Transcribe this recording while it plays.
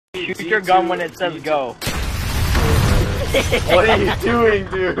Shoot your gun when it says go. What are you doing,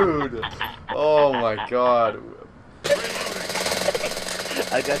 dude? Oh my god.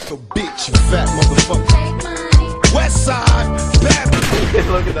 I got your bitch, you fat motherfucker. West side, bad.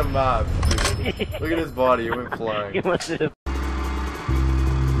 Look at the map. Look at his body. He went flying.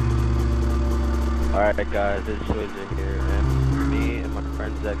 Alright guys, this is Swazer here, and me and my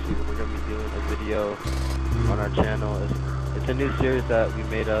friends actually, we're going to be doing a video on our channel. It's a new series that we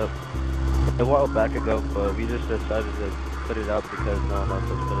made up a while back ago, but we just decided to put it out because no one else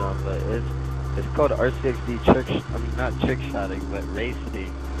has put it on. But it's called RCXD not trick shotting, but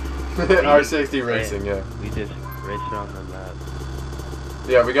racing. RCXD racing, yeah. We just race around the map.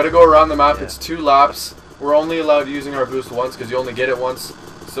 Yeah, we gotta go around the map. Yeah. It's 2 laps. We're only allowed using our boost once because you only get it once.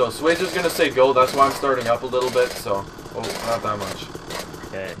 So Swazer's gonna say go. That's why I'm starting up a little bit. So, oh, not that much.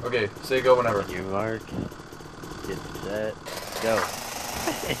 Okay. Okay, say go whenever. On your mark, get set, go.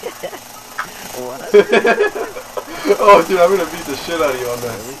 What? Oh, dude, I'm gonna beat the shit out of you on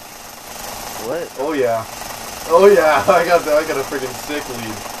this. What? Oh yeah. Oh yeah. I got a freaking sick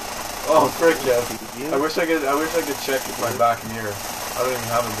lead. Oh frick yes. I wish I could check my back mirror. I don't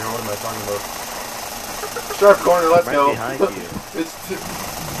even have a mirror. What am I talking about? Sharp corner. Let's go. Behind you.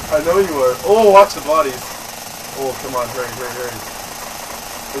 I know you are. Oh, watch the bodies. Oh, come on, hurry.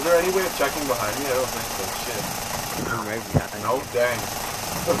 Is there any way of checking behind me? I don't think so. Shit. I'm right behind you. Nope, dang.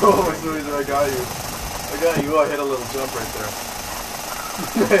 Oh, Swazer, I got you. Oh, I hit a little jump right there.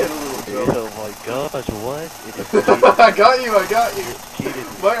 I hit a little jump. Oh my gosh, what? I got you. Cheated.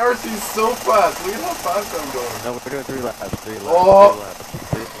 My RC's so fast. Look at how fast I'm going. No, we're doing 3 laps. 3 laps. Oh.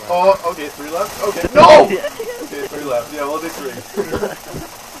 3 laps. Oh, okay, 3 laps? Okay, no! Okay, 3 laps. Yeah, we'll do 3.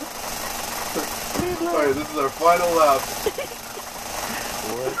 Alright, this is our final lap.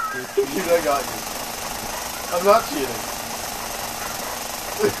 What? Dude, I got you. I'm not cheating.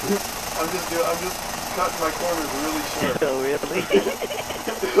 I'm just cutting my corners really short. Oh, really?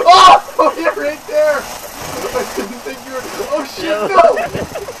 Oh! Oh, you're right there! I didn't think you were... Oh, shit, no!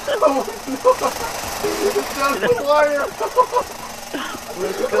 Oh, no! It's down the wire!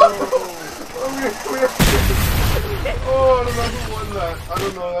 Let's go! Oh, I don't know who won that. I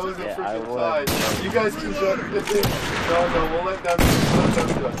don't know, that was a freaking tie. You guys can judge. No, we'll let them do it.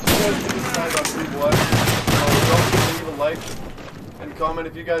 You guys can decide on who won. Don't forget to leave a like and comment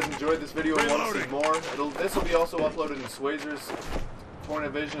if you guys enjoyed this video and want to see more. This will be also uploaded in Swazer's Point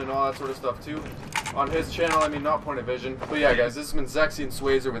of Vision and all that sort of stuff too. On his channel, I mean not Point of Vision. But yeah guys, this has been Zexy and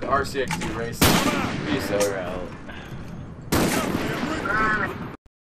Swazer with RCXD Racing. Peace out.